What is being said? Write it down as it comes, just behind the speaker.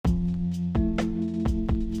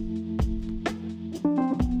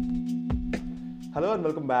Hello and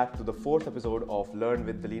welcome back to the fourth episode of Learn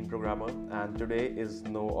with the Lean Programmer. And today is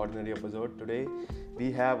no ordinary episode. Today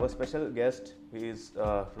we have a special guest. He is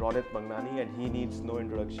Ronit Mangnani and he needs no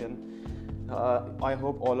introduction. I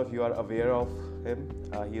hope all of you are aware of him.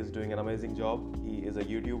 He is doing an amazing job. He is a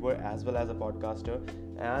YouTuber as well as a podcaster,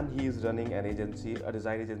 and he is running an agency, a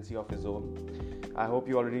design agency of his own. I hope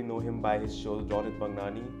you already know him by his show Ronit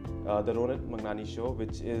Mangnani, the Ronit Mangnani Show,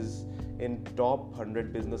 which is in top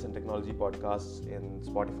 100 business and technology podcasts in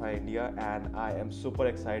Spotify India. And I am super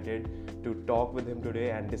excited to talk with him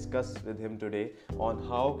today and discuss with him today on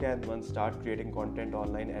how can one start creating content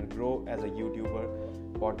online and grow as a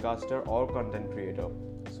YouTuber, podcaster or content creator.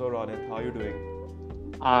 So Ronit, how are you doing?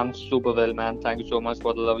 I'm super well, man. Thank you so much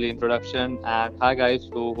for the lovely introduction. And hi, guys,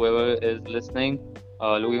 to whoever is listening.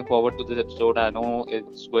 Looking forward to this episode. I know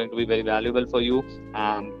it's going to be very valuable for you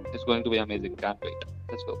and it's going to be amazing. Can't wait.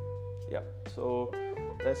 Let's go. Yeah, so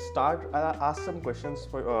let's start. I'll ask some questions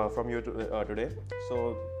from you today.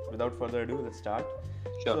 So without further ado, let's start.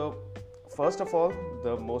 Sure. So first of all,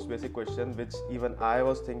 the most basic question, which even I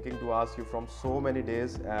was thinking to ask you from so many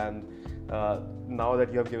days, and now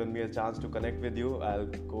that you have given me a chance to connect with you, I'll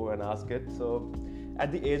go and ask it. So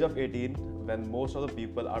at the age of 18, when most of the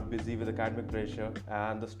people are busy with academic pressure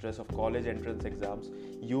and the stress of college entrance exams,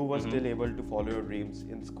 you were still able to follow your dreams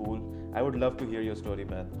in school. I would love to hear your story,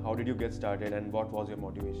 man. How did you get started and what was your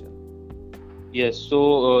motivation? Yes,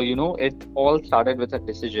 so it all started with a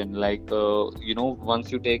decision.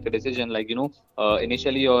 Once you take a decision,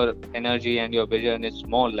 initially your energy and your vision is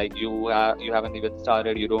small. Like you haven't even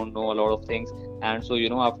started, you don't know a lot of things, and so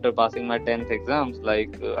after passing my 10th exams,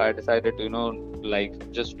 I decided to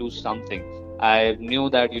just do something. I knew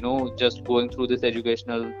that just going through this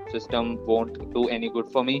educational system won't do any good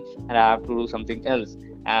for me, and I have to do something else.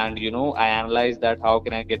 And I analyzed that how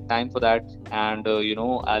can I get time for that, and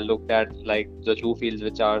I looked at like the two fields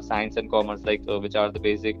which are science and commerce, which are the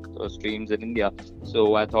basic streams in India.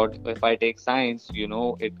 So I thought if I take science,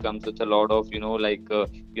 it comes with a lot of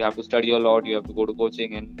you have to study a lot, you have to go to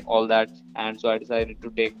coaching and all that. And so I decided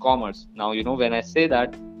to take commerce. Now when I say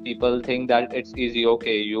that, people think that it's easy.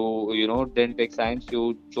 Okay, you didn't take science,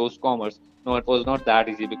 you chose commerce. No, it was not that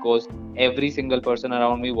easy, because every single person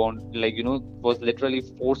around me was literally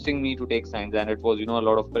forcing me to take science, and it was a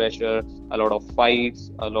lot of pressure, a lot of fights,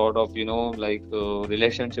 a lot of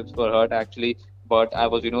relationships were hurt actually. But I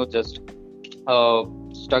was just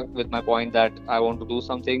stuck with my point that I want to do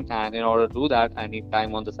something, and in order to do that, I need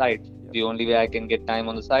time on the side. The only way I can get time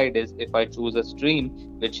on the side is if I choose a stream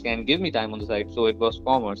which can give me time on the side. So it was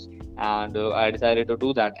commerce, and I decided to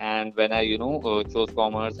do that. And when I chose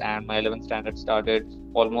commerce and my 11th standard started,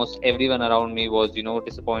 almost everyone around me was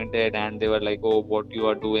disappointed, and they were like, "Oh, what you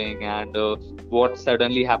are doing, and what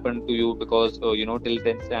suddenly happened to you?" Because till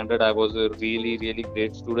 10th standard I was a really really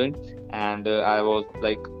great student, and I was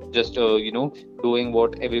just doing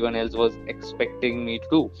what everyone else was expecting me to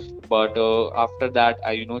do. But after that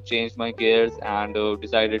I changed my gears and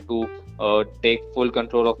decided to take full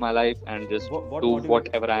control of my life and just do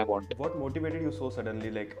whatever I want. What motivated you so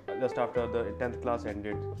suddenly, like just after the 10th class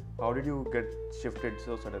ended? How did you get shifted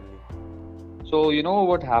so suddenly? So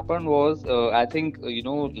what happened was, I think till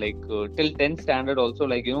 10th standard also,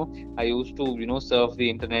 I used to surf the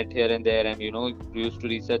internet here and there, and used to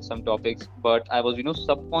research some topics. But I was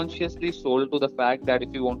subconsciously sold to the fact that if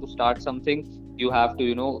you want to start something, you have to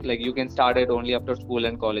you can start it only after school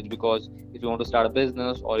and college, because if you want to start a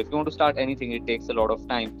business or if you want to start anything, it takes a lot of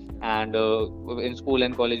time, and in school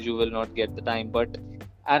and college you will not get the time. But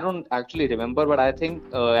I don't actually remember, but I think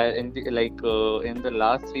in the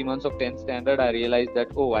last 3 months of 10th standard, I realized that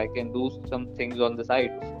I can do some things on the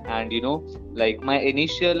side, and my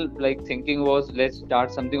initial thinking was, let's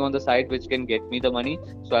start something on the side which can get me the money.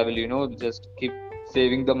 So I will just keep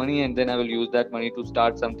saving the money, and then I will use that money to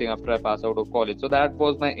start something after I pass out of college. So that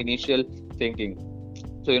was my initial thinking.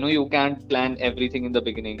 So you can't plan everything in the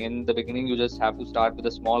beginning. In the beginning you just have to start with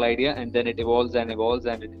a small idea, and then it evolves and evolves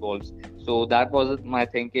and it evolves. So that was my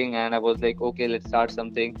thinking, and I was like, okay, let's start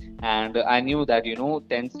something. And I knew that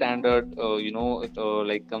 10th standard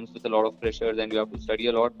comes with a lot of pressures and you have to study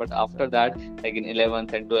a lot. But after that, like in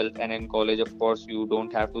 11th and 12th and in college, of course you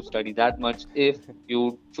don't have to study that much if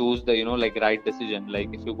you choose the right decision.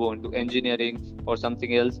 Like if you go into engineering or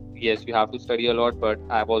something else, yes, you have to study a lot. But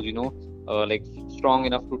I was strong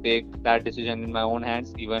enough to take that decision in my own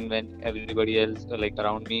hands, even when everybody else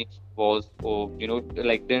around me was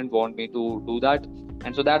didn't want me to do that.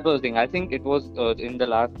 And so that was the thing. I think it was in the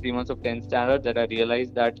last 3 months of 10th standard that I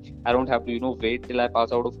realized that I don't have to wait till I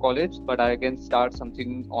pass out of college, but I can start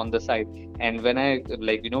something on the side. And when I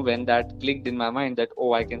when that clicked in my mind that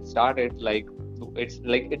I can start it, it's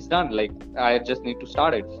like it's done. Like I just need to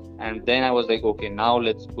start it. And then I was like, okay, now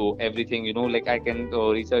let's go. Everything, like I can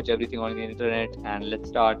research everything on the internet, and let's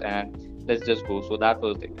start and let's just go. So that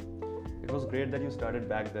was it. It was great that you started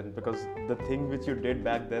back then, because the thing which you did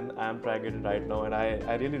back then, I am trying it right now, and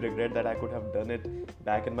I really regret that I could have done it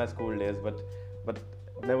back in my school days, but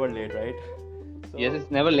never late, right? Yes, So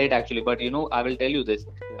it's never late actually, but I will tell you this.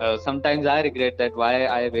 yeah, Sometimes I regret that why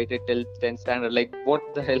I waited till 10th standard. Like, what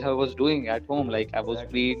the hell I was doing at home? Like,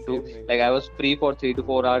 exactly, same thing. I was free for 3 to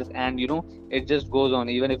 4 hours, and it just goes on.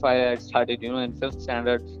 Even if I had started, in fifth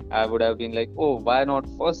standard, I would have been like, oh, why not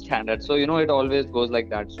first standard? So, it always goes like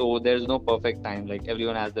that. So, there's no perfect time. Like,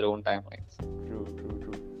 everyone has their own timelines. True, true,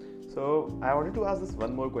 true. So I wanted to ask this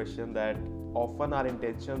one more question, that often our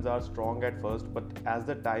intentions are strong at first, but as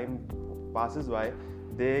the time passes by,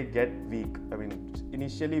 they get weak. I mean,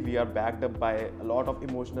 initially we are backed up by a lot of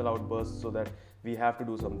emotional outbursts so that we have to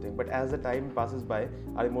do something. But as the time passes by,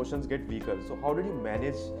 our emotions get weaker. So how did you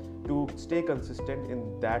manage to stay consistent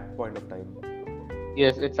in that point of time?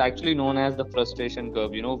 Yes, it's actually known as the frustration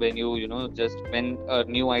curve. When just when a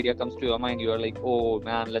new idea comes to your mind, you are like, oh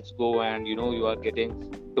man, let's go. And, you are getting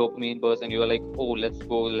dopamine burst and you are like, oh, let's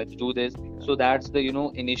go, let's do this. Yeah. So that's the,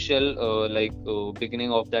 initial,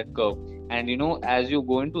 beginning of that curve. And, as you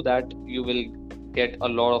go into that, you will get a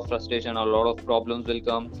lot of frustration, a lot of problems will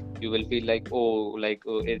come. You will feel like, oh, like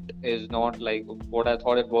it is not like what I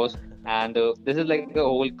thought it was. And this is like a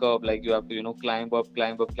whole curve. Like you have to climb up,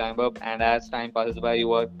 climb up, climb up, and as time passes by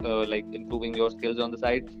you are like improving your skills on the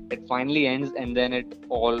side. It finally ends and then it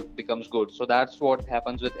all becomes good. So that's what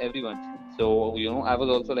happens with everyone. So I was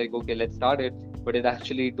also like, okay, let's start it, but it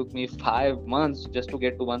actually took me 5 months just to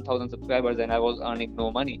get to 1000 subscribers, and I was earning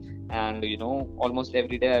no money. And almost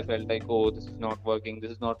every day I felt like, oh, this is not working,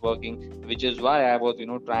 this is not working, which is why I was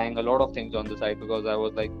trying a lot of things on the side, because I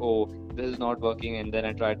was like, oh, this is not working. And then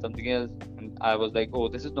I tried something else and I was like, oh,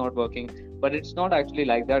 this is not working. But it's not actually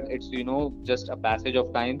like that. It's just a passage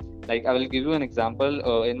of time. Like I will give you an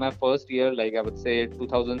example. In my first year, like I would say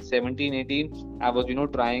 2017-18, I was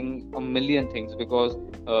trying a million things, because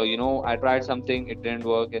I tried something, it didn't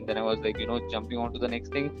work, and then I was like jumping on to the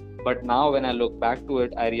next thing. But now when I look back to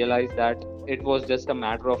it, I realize that it was just a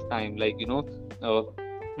matter of time. Like uh,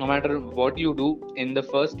 no matter what you do in the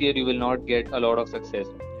first year, you will not get a lot of success.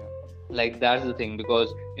 Yeah. Like that's the thing,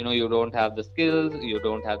 because you don't have the skills, you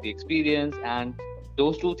don't have the experience, and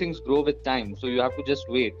those two things grow with time. So you have to just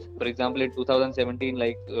wait. For example, in 2017,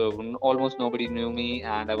 like almost nobody knew me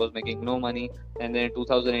and I was making no money. And then in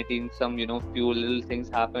 2018, some few little things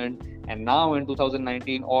happened, and now in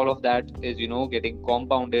 2019 all of that is getting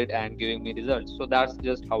compounded and giving me results. So that's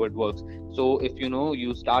just how it works. So if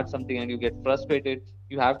you start something and you get frustrated,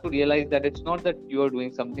 you have to realize that it's not that you are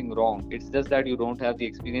doing something wrong, it's just that you don't have the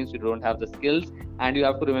experience, you don't have the skills. And you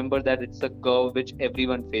have to remember that it's a curve which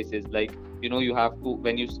everyone faces. Like you have to,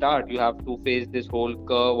 when you start, you have to face this whole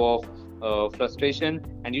curve of frustration,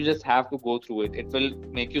 and you just have to go through it. It will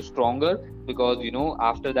make you stronger, because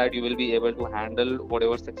after that you will be able to handle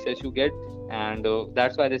whatever success you get. And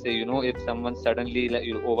that's why they say, if someone suddenly like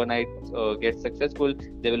overnight gets successful,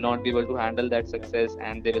 they will not be able to handle that success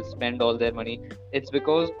and they will spend all their money. It's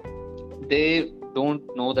because they don't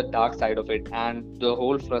know the dark side of it. And the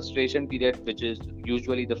whole frustration period, which is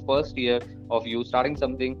usually the first year of you starting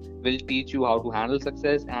something, will teach you how to handle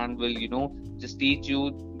success, and will just teach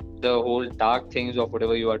you the whole dark things of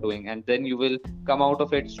whatever you are doing, and then you will come out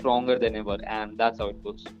of it stronger than ever. And that's how it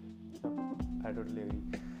goes. I totally agree.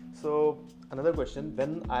 So another question: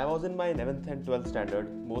 when I was in my 11th and 12th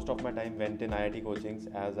standard, most of my time went in IIT coachings.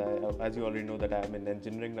 As you already know, that I am in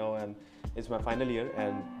engineering now, and it's my final year.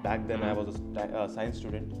 And back then, I was a science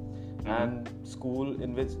student, and school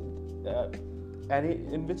in which.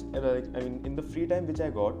 In the free time which I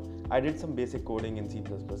got, I did some basic coding in C++.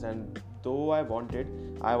 And though I wanted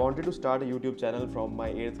to start a YouTube channel from my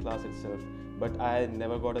 8th class itself, but I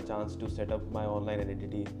never got a chance to set up my online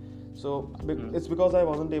identity. So it's because I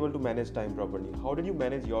wasn't able to manage time properly. How did you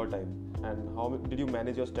manage your time, and how did you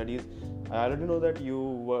manage your studies? I already know that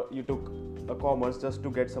you took a commerce just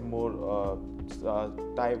to get some more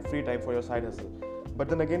free time for your side hustle. But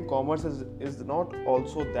then again, commerce is not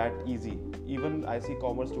also that easy. Even I see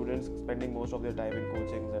commerce students spending most of their time in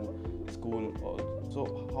coachings and school.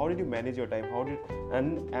 So how did you manage your time?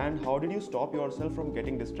 And how did you stop yourself from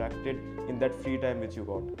getting distracted in that free time which you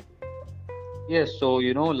got? Yes, so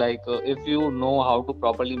if you know how to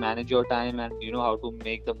properly manage your time, and how to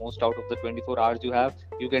make the most out of the 24 hours you have,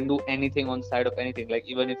 you can do anything on side of anything. Like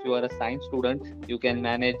even if you are a science student, you can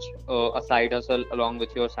manage a side hustle along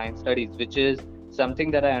with your science studies, which is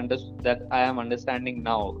something that I am understanding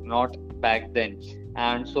now. Not back then.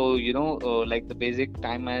 And so, like the basic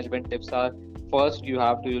time management tips are, first you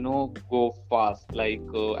have to, go fast. Like,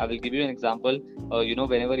 I will give you an example.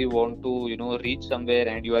 Whenever you want to, reach somewhere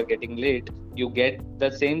and you are getting late, you get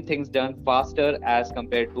the same things done faster as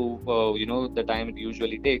compared to, the time it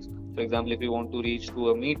usually takes. For example, if you want to reach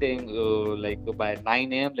to a meeting, like by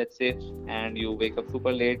 9 a.m., let's say, and you wake up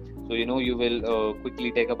super late, so you will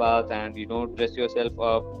quickly take a bath and dress yourself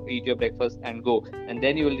up, eat your breakfast, and go. And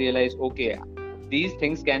then you will realize, okay, these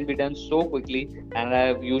things can be done so quickly, and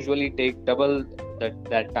I usually take double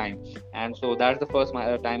that time. And so that's the first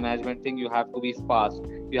time management thing. You have to be fast.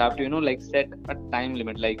 You have to like set a time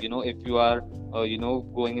limit. Like if you are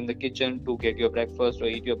going in the kitchen to get your breakfast or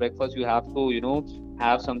eat your breakfast, you have to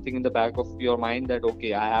have something in the back of your mind that,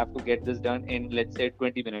 okay, I have to get this done in, let's say,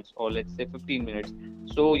 20 minutes or let's say 15 minutes.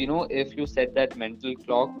 So if you set that mental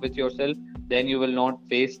clock with yourself, then you will not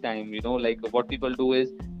waste time. Like what people do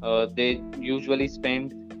is, they usually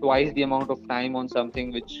spend twice the amount of time on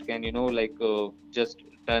something which can like just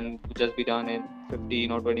be done in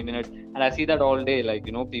 15 or 20 minutes. And I see that all day. Like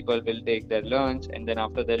people will take their lunch, and then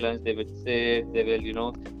after their lunch they will sit, they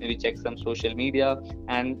will maybe check some social media.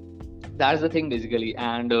 And that's the thing basically.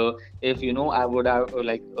 And if I would have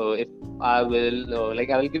if I will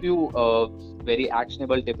I will give you a very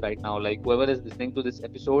actionable tip right now. Like whoever is listening to this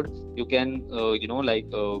episode, you can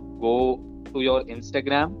go to your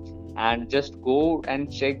Instagram and just go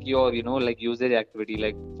and check your usage activity,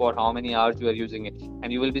 like for how many hours you are using it.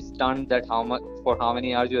 And you will be stunned that how much, for how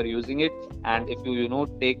many hours you are using it. And if you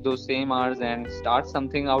take those same hours and start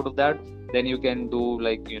something out of that, then you can do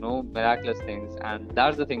miraculous things. And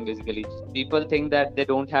that's the thing basically. People think that they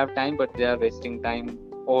don't have time, but they are wasting time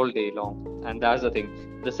all day long. And that's the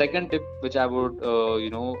thing. The second tip which I would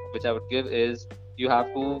which I would give is, you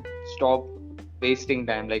have to stop wasting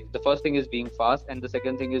time. Like the first thing is being fast, and the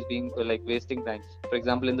second thing is being wasting time. For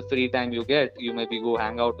example, in the free time you get, you maybe go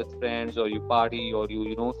hang out with friends, or you party, or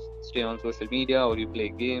you stay on social media, or you play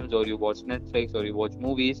games, or you watch Netflix, or you watch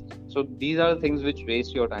movies. So these are the things which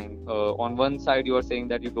waste your time. On one side you are saying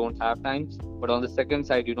that you don't have time, but on the second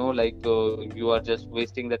side you are just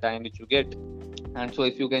wasting the time which you get. And so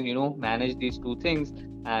if you can manage these two things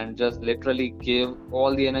and just literally give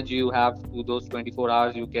all the energy you have to those 24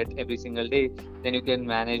 hours you get every single day, then you can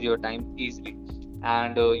manage your time easily.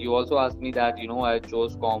 And you also asked me that I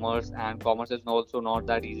chose commerce, and commerce is also not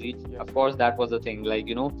that easy. Yeah. Of course, that was the thing. Like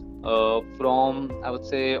from, I would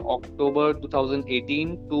say, October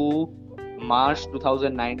 2018 to March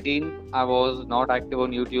 2019, I was not active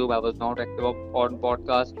on YouTube, I was not active on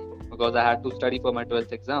podcast, because I had to study for my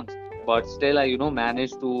 12th exams. But still I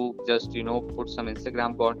managed to just put some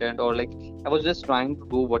Instagram content, or like I was just trying to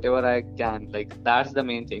do whatever I can. Like that's the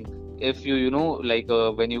main thing. If you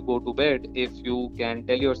when you go to bed, if you can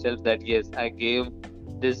tell yourself that yes, I gave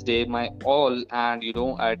this day my all, and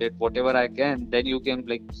I did whatever I can, then you can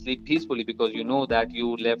sleep peacefully, because you know that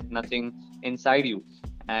you left nothing inside you.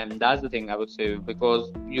 And that's the thing I would say,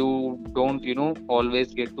 because you don't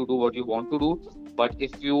always get to do what you want to do, but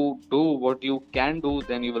if you do what you can do,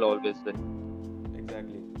 then you will always win.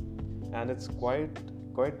 Exactly. And it's quite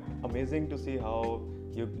amazing to see how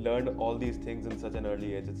you learned all these things in such an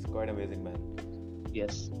early age. It's quite amazing, man.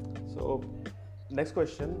 Yes. So, next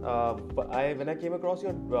question. When I came across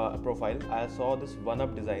your profile, I saw this One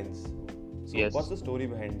Up Designs. So, Yes. what's the story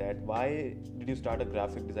behind that? Why did you start a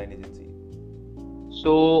graphic design agency?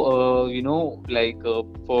 So,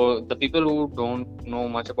 for the people who don't know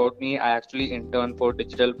much about me, I actually interned for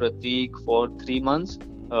Digital Pratik for 3 months.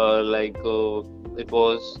 It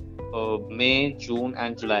was May, June,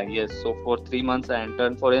 and July. Yes. So for 3 months, I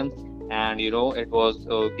interned for him, and it was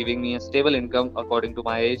giving me a stable income according to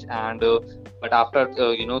my age. And but after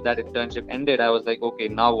that internship ended, I was like, okay,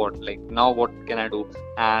 now what? Like now what can I do?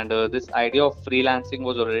 And this idea of freelancing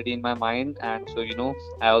was already in my mind. And so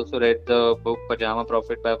I also read the book Pajama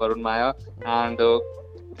Profit by Varun Maya, and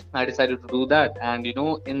I decided to do that. And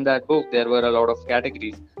in that book, there were a lot of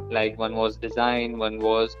categories. Like one was design, one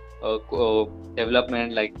was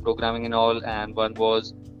development, like programming and all, and one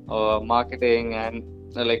was marketing and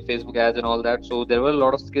like Facebook ads and all that. So there were a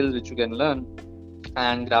lot of skills which you can learn,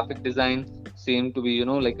 and graphic design seemed to be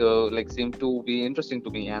seemed to be interesting to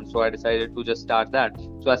me. And so I decided to just start that.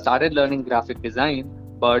 So I started learning graphic design,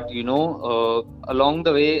 but along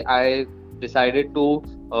the way I decided to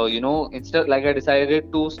I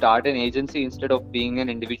decided to start an agency instead of being an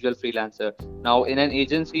individual freelancer. Now in an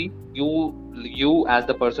agency, you as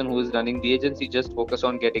the person who is running the agency just focus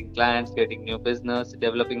on getting clients, getting new business,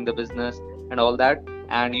 developing the business and all that.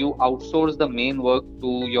 and you outsource the main work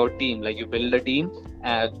to your team. Like you build a team,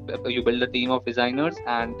 you build a team of designers,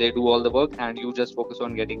 and they do all the work, and you just focus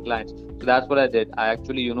on getting clients. So that's what I did. I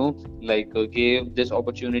actually, gave this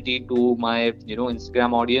opportunity to my,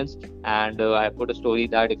 Instagram audience, and I put a story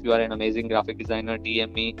that if you are an amazing graphic designer,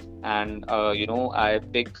 DM me, and I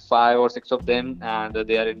picked 5 or 6 of them, and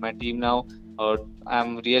they are in my team now.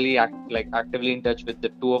 I'm really actively in touch with the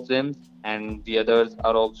 2 of them, and the others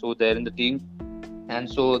are also there in the team. And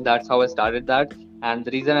so that's how I started that. And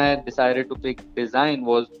the reason I decided to pick design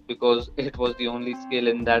was because it was the only skill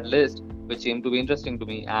in that list which seemed to be interesting to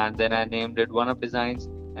me. And then I named it one of designs,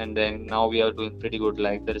 and then now we are doing pretty good.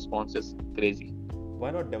 Like the response is crazy.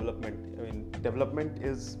 Why not development? I mean, development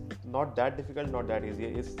is not that difficult, not that easy.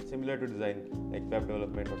 It's similar to design, like web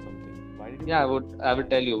development or something. Why did you Yeah, pick? I would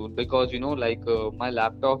tell you because my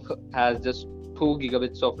laptop has just 2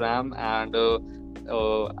 gigabits of RAM, and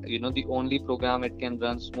the only program it can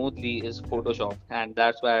run smoothly is Photoshop, and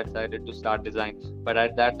that's why I decided to start design. But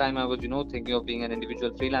at that time I was thinking of being an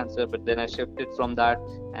individual freelancer, but then I shifted from that,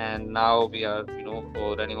 and now we are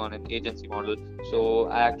running on an agency model. Yeah. So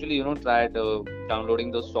I actually tried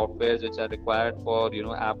downloading those softwares which are required for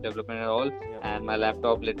app development and all, and my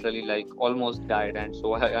laptop literally like almost died, and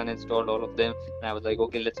so I uninstalled all of them, and I was like,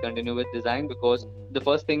 okay, let's continue with design, because the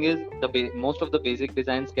first thing is most of the basic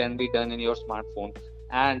designs can be done in your smartphone,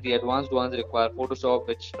 and the advanced ones require Photoshop,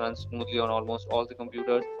 which runs smoothly on almost all the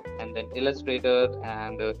computers, and then Illustrator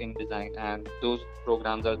and InDesign, and those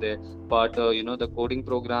programs are there. But the coding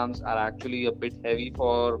programs are actually a bit heavy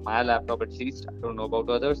for my laptop, at least. I don't know about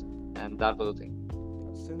others, and that was the thing.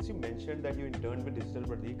 Since you mentioned that you interned with Digital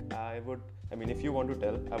Pratik, I mean, if you want to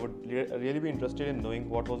tell, I would really be interested in knowing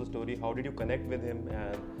what was the story, how did you connect with him,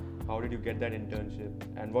 and how did you get that internship,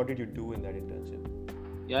 and what did you do in that internship?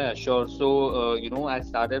 Yeah, sure. So, I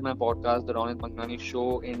started my podcast, the Ronit Mangnani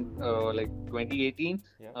Show, in 2018,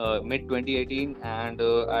 Yeah. mid 2018, and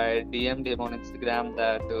I DM'd him on Instagram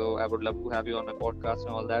that I would love to have you on my podcast and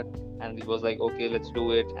all that. And he was like, okay, let's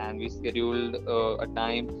do it. And we scheduled a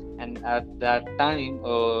time. And at that time,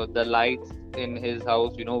 the lights in his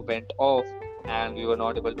house, went off, and we were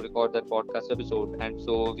not able to record that podcast episode. And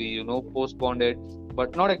so we, postponed it,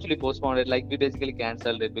 but not actually postponed it. Like we basically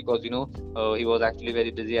cancelled it because he was actually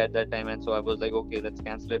very busy at that time, and so I was like, okay, let's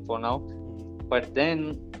cancel it for now. But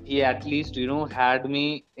then he at least had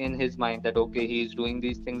me in his mind that okay, he's doing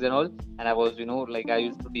these things and all, and I was like I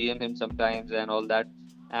used to DM him sometimes and all that.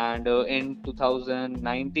 And in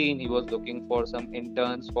 2019 he was looking for some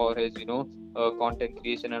interns for his content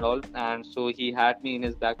creation and all, and so he had me in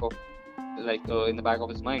his back of in the back of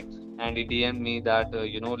his mind, and he DM'd me that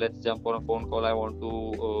let's jump on a phone call, I want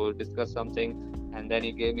to discuss something. And then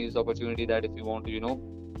he gave me this opportunity that if you want to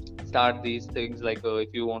start these things, if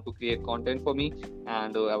you want to create content for me.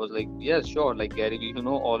 And I was like, yeah, sure. Like Gary Vee,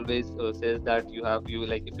 always says that you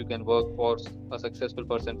like if you can work for a successful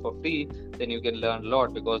person for free, then you can learn a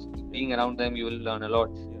lot, because being around them you will learn a lot.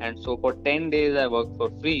 And so for 10 days I worked for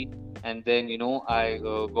free, and then I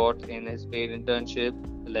got in his paid internship,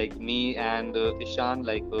 like me and Ishan,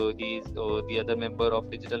 he's the other member of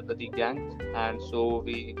Digital Pratik gang. And so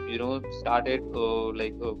we started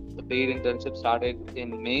the paid internship started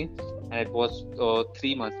in May, and it was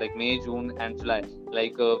 3 months, like May, June, and July.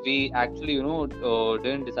 We actually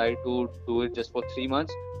didn't decide to do it just for 3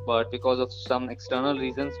 months, but because of some external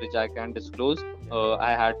reasons which I can't disclose,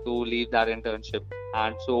 I had to leave that internship.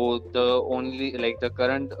 And so the only the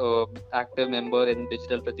current active member in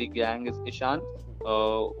Digital Pratik gang is Ishan,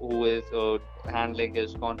 who is handling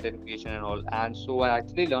his content creation and all. And so I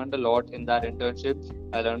actually learned a lot in that internship.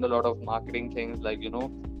 I learned a lot of marketing things, like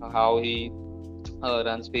how he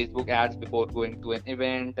runs Facebook ads before going to an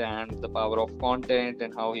event, and the power of content,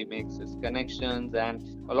 and how he makes his connections, and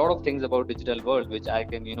a lot of things about digital world which I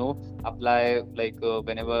can apply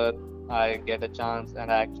whenever I get a chance.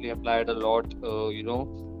 And I actually applied a lot.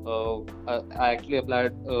 I actually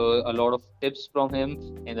applied a lot of tips from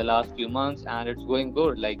him in the last few months, and it's going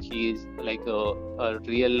good. Like he's like a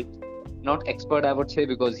real, not expert I would say,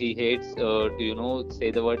 because he hates to say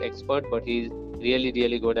the word expert, but he's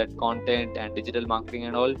really good at content and digital marketing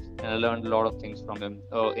and all. And I learned a lot of things from him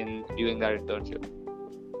in during that internship.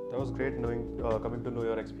 That was great coming to know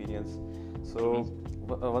your experience. So,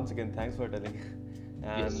 Hmm. once again, thanks for telling.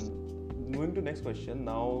 Yes. And moving to next question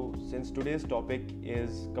now, since today's topic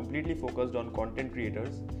is completely focused on content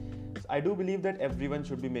creators, I do believe that everyone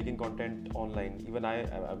should be making content online. Even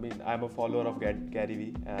I mean, I'm a follower of Gary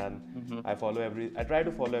Vee, and Hmm. I try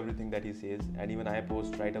to follow everything that he says, and even I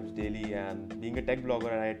post write-ups daily. And being a tech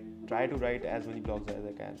blogger, I try to write as many blogs as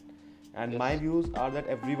I can. And my Yes. views are that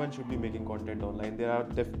everyone should be making content online.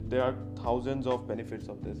 There are thousands of benefits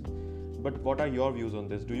of this. But what are your views on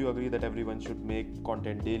this? Do you agree that everyone should make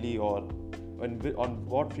content daily, or on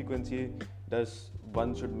what frequency does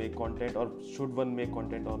one should make content, or should one make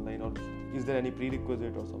content online, or is there any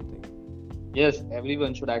prerequisite or something? Yes,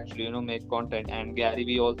 everyone should actually, make content. And Gary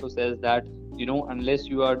Vee also says that, unless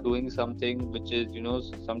you are doing something which is,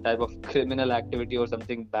 some type of criminal activity or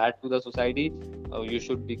something bad to the society, you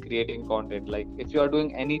should be creating content. Like if you are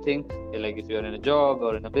doing anything, like if you are in a job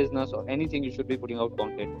or in a business or anything, you should be putting out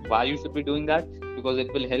content. Why you should be doing that? Because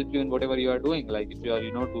it will help you in whatever you are doing. Like if you are,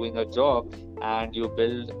 doing a job and you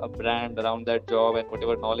build a brand around that job and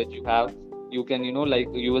whatever knowledge you have, you can like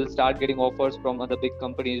you will start getting offers from other big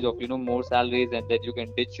companies of more salaries, and then you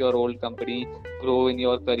can ditch your old company, grow in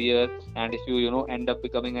your career. And if you end up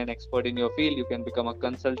becoming an expert in your field, you can become a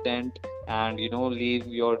consultant and leave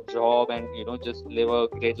your job and just live a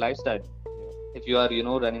great lifestyle. If you are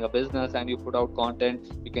running a business and you put out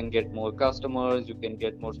content, you can get more customers, you can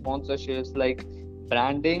get more sponsorships. Like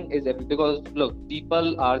branding is because look,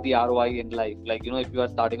 people are the ROI in life. Like if you are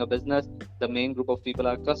starting a business, the main group of people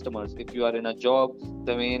are customers. If you are in a job,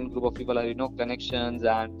 the main group of people are connections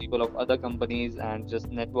and people of other companies and just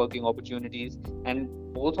networking opportunities. And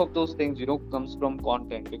both of those things comes from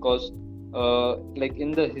content. Because like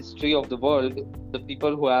in the history of the world, the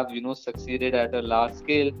people who have succeeded at a large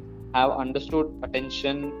scale have understood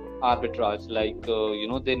attention arbitrage. Like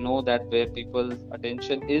they know that where people's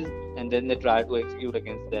attention is, and then they try to execute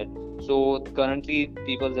against that. So currently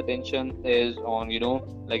people's attention is on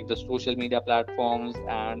like the social media platforms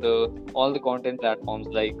and all the content platforms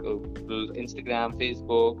like Instagram,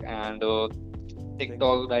 Facebook, and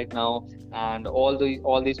TikTok right now, and all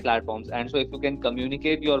these platforms. And so if you can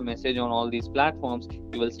communicate your message on all these platforms,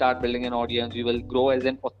 you will start building an audience, you will grow as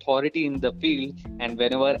an authority in the field, and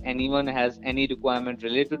whenever anyone has any requirement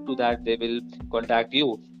related to that, they will contact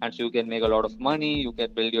you. And so you can make a lot of money, you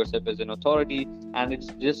can build yourself as an authority, and it's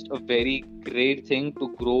just a very great thing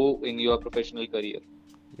to grow in your professional career.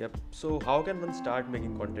 Yep. So how can one start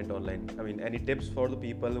making content online? I mean, any tips for the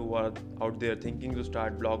people who are out there thinking to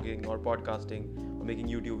start blogging or podcasting or making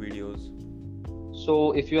YouTube videos?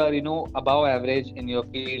 So if you are above average in your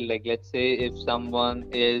field, like let's say if someone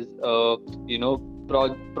is you know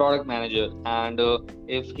product manager, and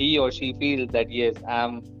if he or she feels that yes,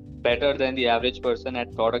 I'm better than the average person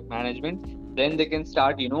at product management, then they can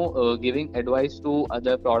start giving advice to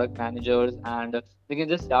other product managers, and they can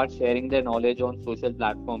just start sharing their knowledge on social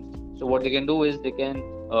platforms. So what they can do is they can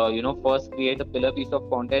first create a pillar piece of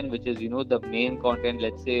content, which is the main content,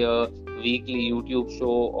 let's say a weekly YouTube show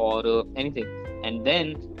or anything. And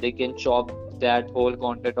then they can chop that whole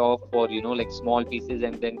content off for like small pieces,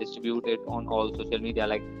 and then distribute it on all social media,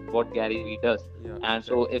 like what Gary Vee does. Yeah, And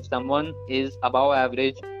so exactly. if someone is above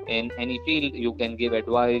average in any field, you can give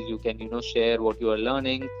advice, you can share what you are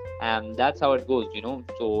learning, and that's how it goes.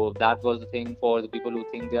 So that was the thing for the people who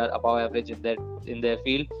think they are above average in their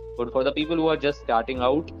field. But for the people who are just starting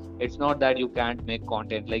out, it's not that you can't make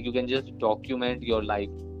content. Like you can just document your life,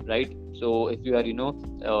 right? So if you are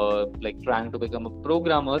like trying to become a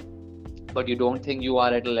programmer, but you don't think you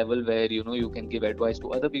are at a level where you can give advice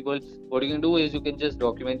to other people, what you can do is you can just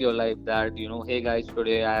document your life, that hey guys,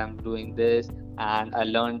 today I am doing this and I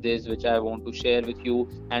learned this which I want to share with you.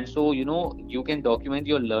 And so you can document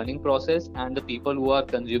your learning process, and the people who are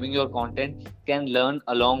consuming your content can learn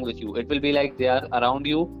along with you. It will be like they are around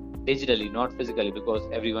you digitally, not physically, because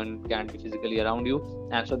everyone can't be physically around you.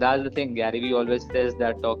 And so that's the thing. Gary Vee always says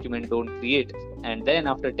that document, don't create. And then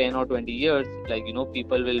after 10 or 20 years, like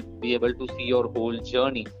people will be able to see your whole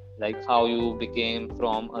journey, like how you became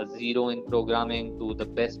from a zero in programming to the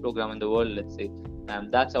best programmer in the world, let's say.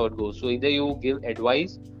 And that's how it goes. So either you give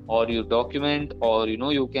advice, or you document, or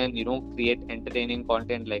you can create entertaining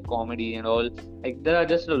content like comedy and all. Like there are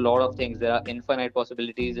just a lot of things, there are infinite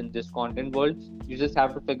possibilities in this content world. You just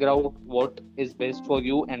have to figure out what is best for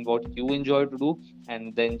you and what you enjoy to do,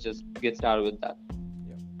 and then just get started with that.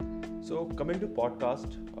 Yeah. So coming to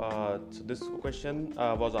podcast, so this question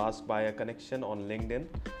was asked by a connection on LinkedIn.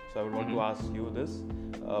 So I would want to Mm-hmm. ask you this: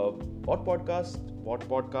 what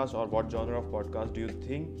podcast, or what genre of podcast do you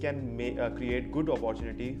think can create good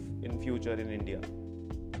opportunity in future in India?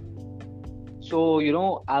 So,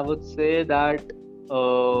 I would say that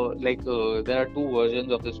there are two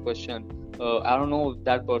versions of this question. I don't know if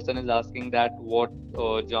that person is asking that what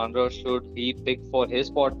genre should he pick for his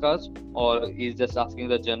podcast, or he's just asking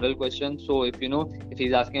the general question. So if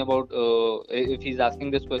he's asking about if he's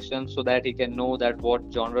asking this question so that he can know that what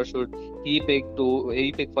genre should he pick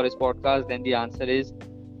for his podcast, then the answer is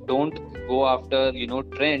don't go after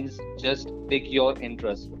trends. Just pick your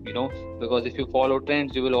interest, because if you follow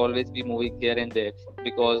trends, you will always be moving here and there.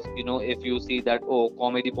 Because if you see that, oh,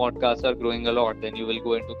 comedy podcasts are growing a lot, then you will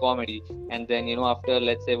go into comedy. And then after,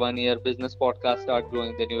 let's say, 1 year, business podcasts start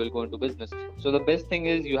growing, then you will go into business. So the best thing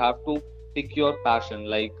is you have to pick your passion.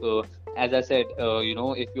 Like, as I said,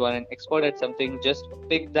 if you are an expert at something, just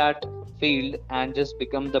pick that field and just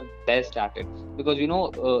become the best at it. Because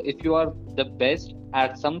if you are the best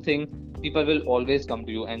at something, people will always come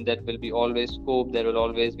to you, and there will be always scope, there will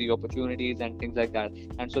always be opportunities and things like that.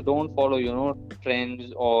 And so don't follow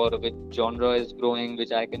trends or which genre is growing,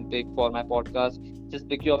 which I can pick for my podcast. Just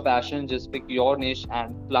pick your passion, just pick your niche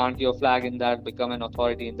and plant your flag in that, become an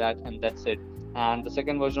authority in that, and that's it. And the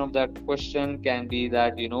second version of that question can be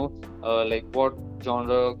that, like, what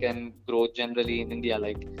genre can grow generally in India?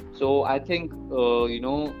 Like, so I think,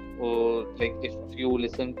 like, if you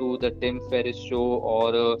listen to the Tim Ferriss show,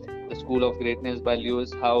 or the School of Greatness by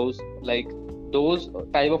Lewis House, like, those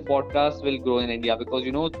type of podcasts will grow in India, because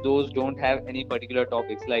those don't have any particular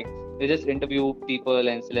topics. Like, they just interview people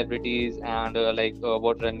and celebrities, and like,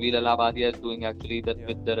 what Ranveer Alabadia is doing actually, that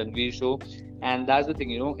with the Ranveer show. And that's the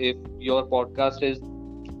thing, if your podcast is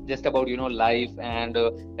just about life, and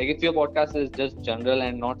like, if your podcast is just general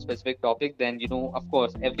and not specific topic, then of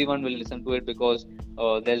course everyone will listen to it, because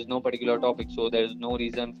there's no particular topic, so there's no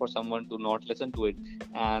reason for someone to not listen to it.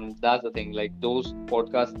 And that's the thing, like, those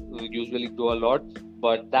podcasts usually grow a lot.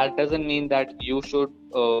 But that doesn't mean that you should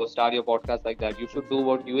start your podcast like that. You should do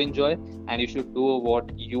what you enjoy, and you should do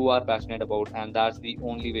what you are passionate about, and that's the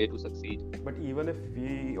only way to succeed. But even if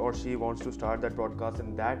he or she wants to start that podcast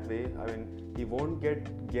in that way, I mean, he won't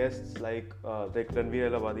get guests like Ranveer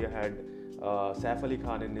Alabadia had Saif Ali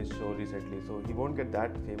Khan in his show recently, so he won't get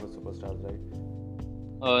that famous superstars, right?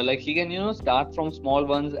 Like, he can start from small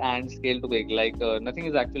ones and scale to big. Like, nothing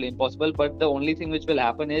is actually impossible, but the only thing which will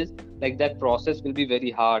happen is, like, that process will be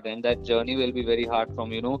very hard, and that journey will be very hard,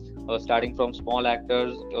 from starting from small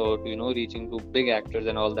actors to reaching to big actors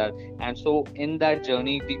and all that. And so in that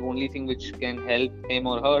journey, the only thing which can help him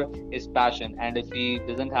or her is passion. And if he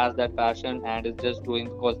doesn't has that passion and is just doing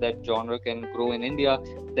because that genre can grow in India,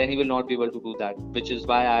 then he will not be able to do that, which is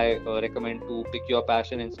why I recommend to pick your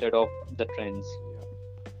passion instead of the trends.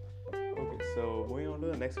 Okay, so moving on to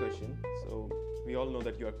the next question. So we all know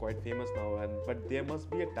that you are quite famous now, and but there must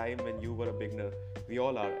be a time when you were a beginner. We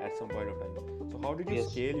all are at some point of time. So how did you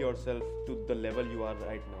Yes. scale yourself to the level you are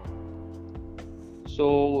right now?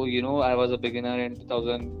 So, I was a beginner in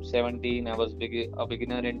 2017. I was a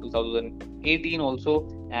beginner in 2018 also,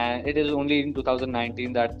 and it is only in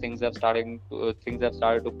 2019 that things have started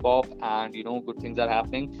to pop, and good things are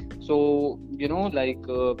happening. So, like,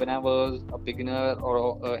 when I was a beginner,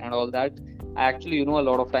 or and all that, I actually a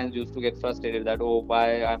lot of times used to get frustrated that, oh,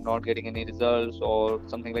 why I'm not getting any results or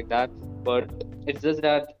something like that. But it's just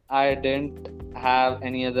that I didn't have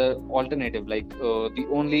any other alternative. Like, the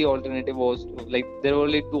only alternative was, like, there were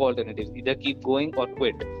only two alternatives: either keep going or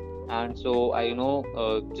quit. And so I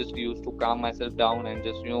just used to calm myself down, and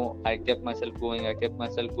just I kept myself going,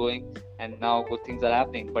 and now good things are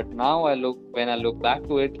happening. But now when I look back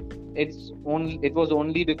to it, it was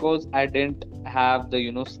only because I didn't have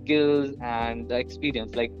the skills and the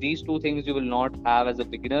experience. Like, these two things you will not have as a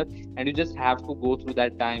beginner, and you just have to go through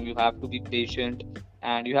that time. You have to be patient,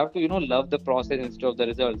 and you have to love the process instead of the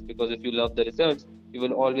results. Because if you love the results, you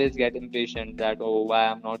will always get impatient that, oh, why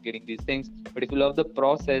I'm not getting these things. But if you love the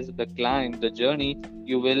process, the climb, the journey,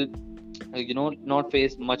 you will not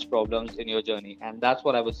face much problems in your journey. And that's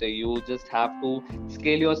what I would say: you just have to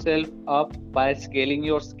scale yourself up by scaling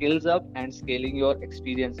your skills up and scaling your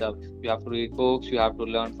experience up. You have to read books, you have to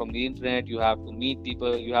learn from the internet, you have to meet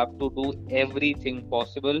people, you have to do everything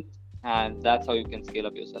possible, and that's how you can scale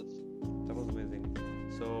up yourself. That was amazing.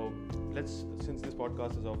 So since this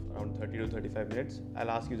podcast is of around 30 to 35 minutes,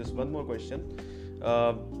 I'll ask you just one more question.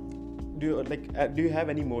 Uh, do you have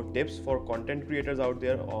any more tips for content creators out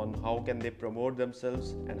there on how can they promote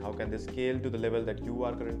themselves and how can they scale to the level that you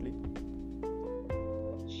are currently?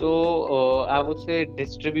 So, I would say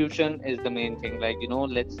distribution is the main thing. Like,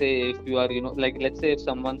 let's say if you are, like, let's say if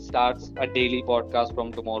someone starts a daily podcast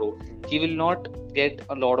from tomorrow, he will not get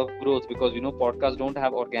a lot of growth, because, podcasts don't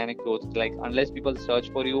have organic growth. Like, unless people search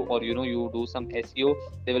for you, or, you do some SEO,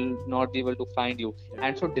 they will not be able to find you.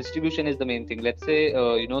 And so distribution is the main thing. Let's say,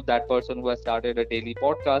 that person who has started a daily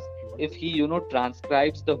podcast, if he,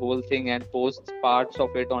 transcribes the whole thing and posts parts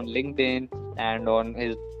of it on LinkedIn and on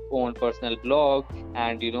his own personal blog,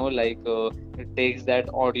 and it takes that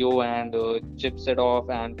audio and chips it off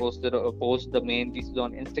and post the main pieces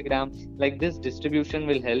on Instagram. Like this distribution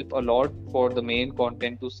will help a lot for the main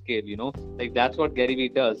content to scale. Like that's what Gary Vee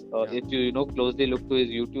does. Yeah. If you closely look to his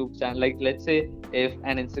YouTube channel, like let's say if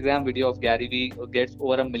an Instagram video of Gary Vee gets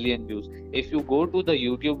over 1 million views, if you go to the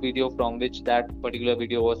YouTube video from which that particular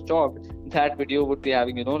video was chopped, that video would be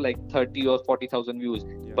having like 30 or 40,000 views.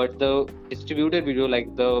 Yeah. But the distributed video,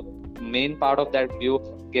 like the main part of that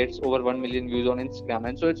video, gets over 1 million views on Instagram.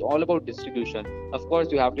 And so it's all about distribution. Of course,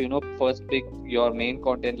 you have to first pick your main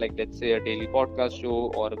content, like let's say a daily podcast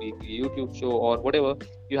show or a weekly YouTube show or whatever.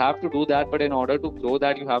 You have to do that, but in order to grow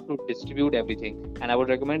that, you have to distribute everything. And I would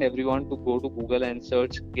recommend everyone to go to Google and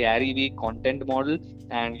search Gary Vee content model,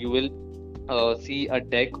 and you will see a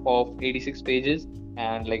deck of 86 pages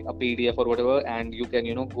and like a PDF or whatever, and you can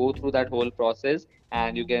go through that whole process,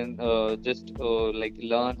 and you can just like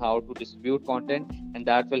learn how to distribute content, and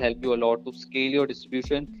that will help you a lot to scale your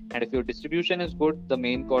distribution. And if your distribution is good, the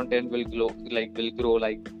main content will grow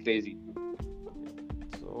like crazy.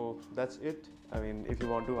 So that's it. I mean, if you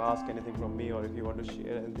want to ask anything from me or if you want to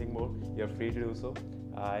share anything more, you're free to do so.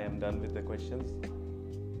 I am done with the questions.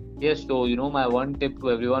 Yes, so my one tip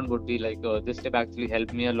to everyone would be like this tip actually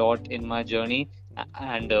helped me a lot in my journey,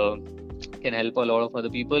 and can help a lot of other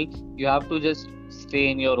people. You have to just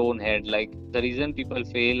stay in your own head. Like the reason people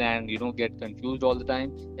fail and get confused all the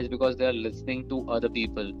time is because they are listening to other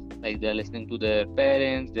people. Like they are listening to their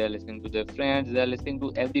parents, they are listening to their friends, they are listening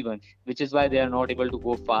to everyone, which is why they are not able to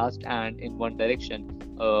go fast and in one direction.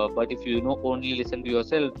 But if you only listen to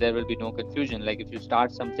yourself, there will be no confusion. Like if you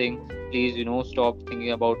start something, please stop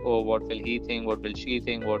thinking about, oh, what will he think, what will she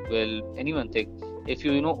think, what will anyone think. If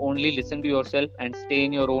you only listen to yourself and stay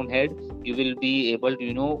in your own head, you will be able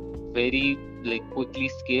to very like quickly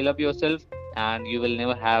scale up yourself, and you will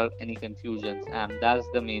never have any confusions. And that's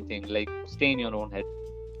the main thing, like stay in your own head.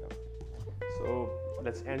 So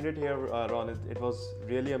let's end it here, Ronit. It was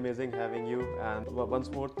really amazing having you, and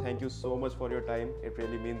once more, thank you so much for your time. It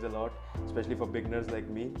really means a lot, especially for beginners like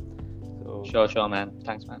me. So Sure, man.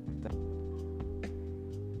 Thanks, man.